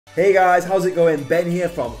Hey guys, how's it going? Ben here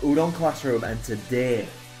from Udon Classroom, and today,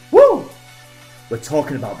 we're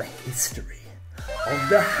talking about the history of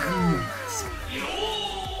the Hannya mask.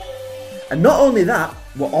 And not only that,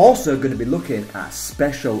 we're also going to be looking at a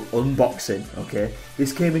special unboxing, okay?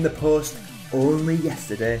 This came in the post only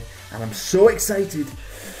yesterday, and I'm so excited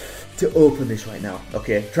to open this right now,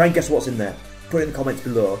 okay? Try and guess what's in there. Put it in the comments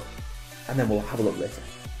below, and then we'll have a look later.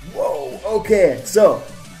 Whoa, okay, so,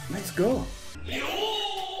 let's go.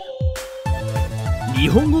 日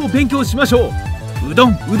本語を勉強しましょう。うど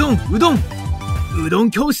ん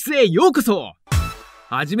教室へようこそ。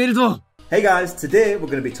始めるぞ。 Hey guys, today we're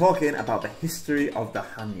going to be talking about the history of the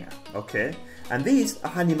Hannya, okay? And these are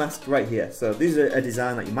Hannya masks right here. So these are a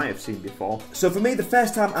design that you might have seen before. So for me, the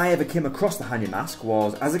first time I ever came across the Hannya mask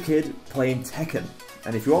was as a kid playing Tekken.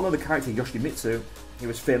 And if you all know the character Yoshimitsu, he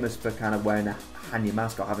was famous for kind of wearing a Hannya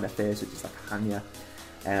mask or having a face which is like a Hannya.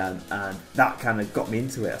 And that kind of got me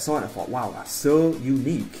into it. I saw it and I thought, wow, that's so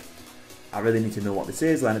unique. I really need to know what this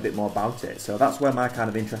is, learn a bit more about it. So that's where my kind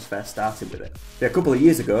of interest first started with it. A couple of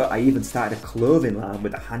years ago, I even started a clothing line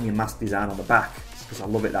with a Hannya mask design on the back, because I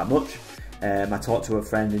love it that much. I talked to a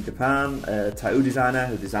friend in Japan, a tattoo designer,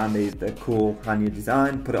 who designed me the cool Hannya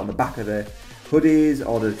design, put it on the back of the hoodies,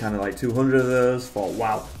 ordered kind of like 200 of those, thought,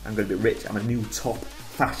 wow, I'm going to be rich, I'm a new top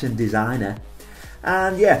fashion designer.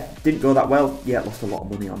 And yeah, didn't go that well. Yeah, lost a lot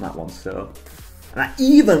of money on that one. So, and I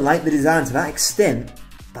even like the design to that extent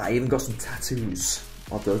that I even got some tattoos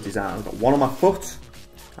of those designs. I've got one on my foot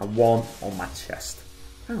and one on my chest.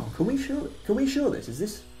 Oh, can we show this?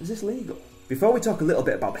 Is this legal? Before we talk a little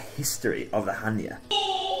bit about the history of the Hannya,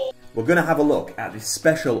 we're gonna have a look at this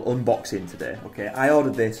special unboxing today. Okay, I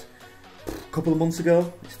ordered this a couple of months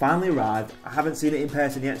ago. It's finally arrived. I haven't seen it in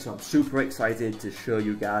person yet, so I'm super excited to show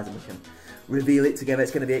you guys and we can reveal it together.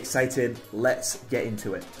 It's going to be exciting. Let's get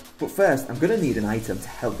into it. But first, I'm going to need an item to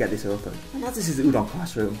help get this open. And as this is Udon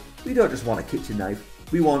Classroom, we don't just want a kitchen knife,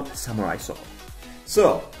 we want a samurai sword.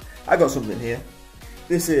 So, I got something here.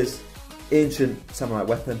 This is ancient samurai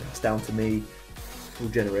weapon passed down to me through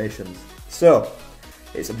generations. So,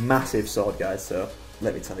 it's a massive sword, guys, so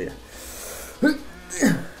let me tell you. There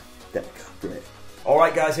we go, great.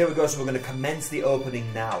 Alright guys, here we go, so we're going to commence the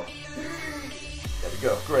opening now. There we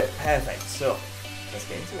go, great, perfect. So, let's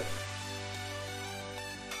get into it.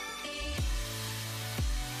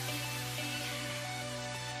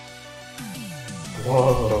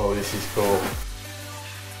 Whoa, this is cool.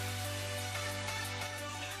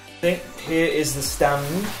 I think here is the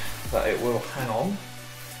stand that it will hang on.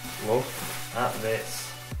 Look at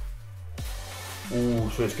this. Ooh,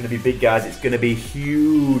 so it's going to be big, guys. It's going to be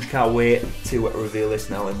huge. Can't wait to reveal this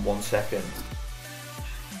now in 1 second.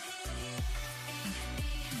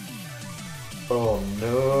 Oh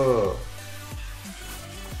no.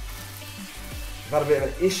 I've had a bit of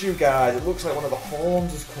an issue, guys. It looks like one of the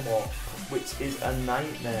horns has come off, which is a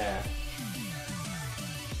nightmare.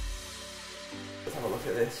 Let's have a look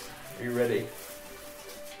at this. Are you ready?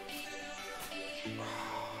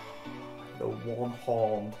 The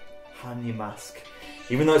one-horned Hannya mask.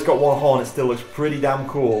 Even though it's got one horn, it still looks pretty damn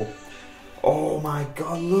cool. Oh my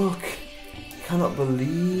god, look. I cannot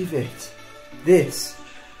believe it. This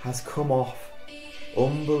has come off.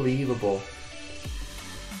 Unbelievable.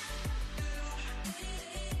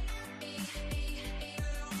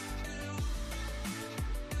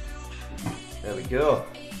 There we go.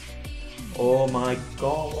 Oh my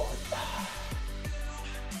god.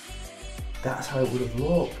 That's how it would have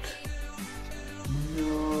looked.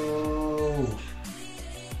 No.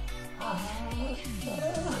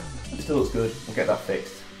 It still looks good. We'll get that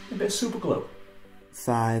fixed. A bit of super glue.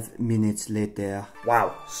 5 minutes later.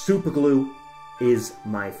 Wow, super glue is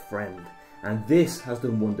my friend, and this has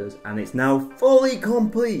done wonders, and it's now fully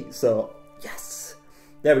complete. So yes,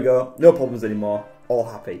 there we go, no problems anymore, all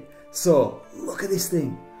happy. So look at this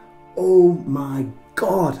thing. Oh my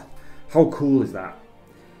god, how cool is that?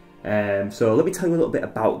 So let me tell you a little bit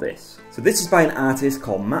about this. So this is by an artist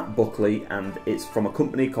called Matt Buckley, and it's from a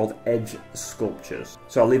company called Edge Sculptures.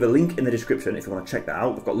 So I'll leave a link in the description if you want to check that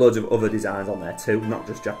out. They've got loads of other designs on there too, not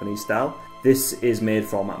just Japanese style. This is made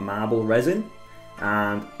from marble resin,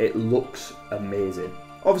 and it looks amazing.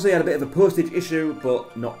 Obviously I had a bit of a postage issue,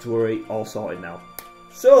 but not to worry, all sorted now.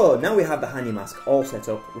 So now we have the Hannya mask all set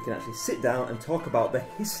up, we can actually sit down and talk about the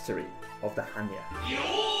history of the Hannya.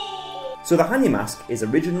 So the Hannya mask is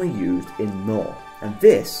originally used in No, and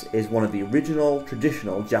this is one of the original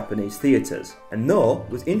traditional Japanese theatres. And No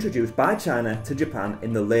was introduced by China to Japan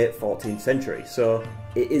in the late 14th century, so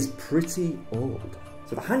it is pretty old.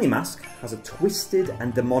 So the Hannya mask has a twisted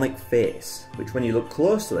and demonic face, which when you look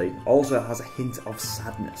closely also has a hint of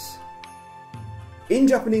sadness. In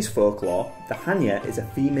Japanese folklore, the Hannya is a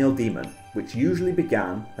female demon, which usually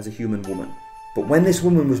began as a human woman. But when this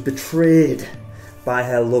woman was betrayed by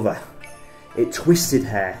her lover, it twisted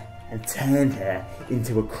her and turned her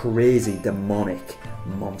into a crazy demonic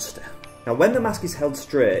monster. Now when the mask is held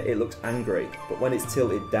straight, it looks angry, but when it's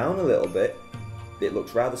tilted down a little bit, it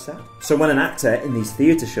looks rather sad. So when an actor in these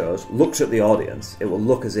theatre shows looks at the audience, it will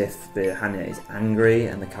look as if the Hannya is angry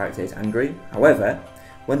and the character is angry. However,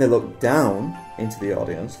 when they look down into the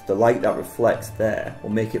audience, the light that reflects there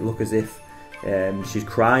will make it look as if she's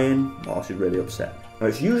crying or she's really upset. Now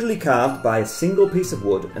it's usually carved by a single piece of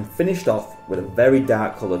wood and finished off with a very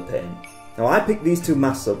dark coloured paint. Now I picked these two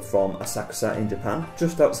masks up from Asakusa in Japan,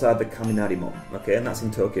 just outside the Kaminari-mon, okay, and that's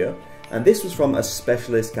in Tokyo. And this was from a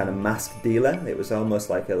specialist kind of mask dealer. It was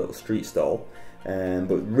almost like a little street stall,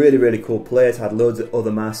 but really, really cool place. Had loads of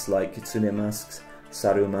other masks like kitsune masks,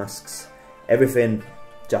 saru masks, everything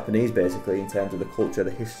Japanese basically in terms of the culture,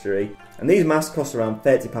 the history. And these masks cost around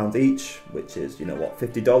 £30 each, which is, you know what,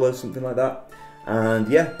 $50, something like that. And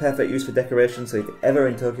yeah, perfect use for decoration. So if you're ever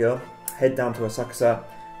in Tokyo, head down to Asakusa,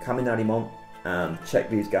 Kaminari-mon, and check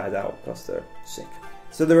these guys out because they're sick.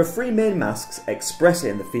 So there are three main masks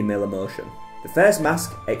expressing the female emotion. The first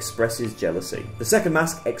mask expresses jealousy. The second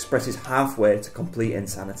mask expresses halfway to complete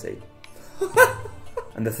insanity.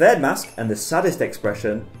 And the third mask, and the saddest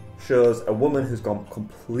expression, shows a woman who's gone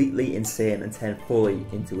completely insane and turned fully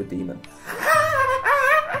into a demon.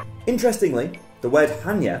 Interestingly, the word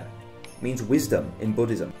Hannya means wisdom in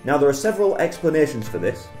Buddhism. Now there are several explanations for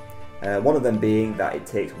this. One of them being that it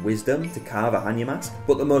takes wisdom to carve a Hannya mask,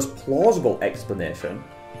 but the most plausible explanation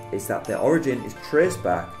is that their origin is traced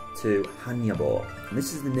back to Hanyabo, and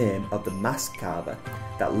this is the name of the mask carver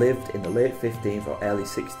that lived in the late 15th or early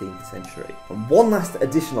 16th century. And one last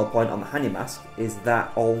additional point on the Hannya mask is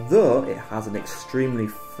that although it has an extremely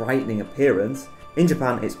frightening appearance, in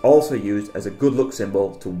Japan it's also used as a good luck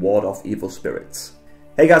symbol to ward off evil spirits.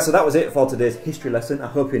 Hey guys, so that was it for today's history lesson. I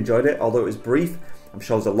hope you enjoyed it, although it was brief. I'm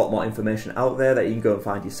sure there's a lot more information out there that you can go and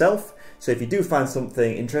find yourself. So if you do find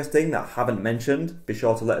something interesting that I haven't mentioned, be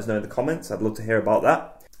sure to let us know in the comments. I'd love to hear about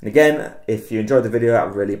that. And again, if you enjoyed the video,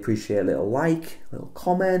 I'd really appreciate a little like, a little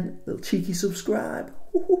comment, a little cheeky subscribe.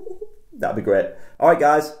 That'd be great. Alright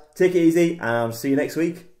guys, take it easy and I'll see you next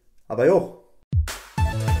week. Abayo.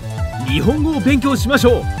 日本語を勉強しまし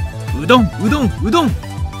ょう。うど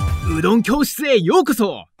ん教室へようこ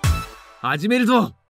そ。始めるぞ。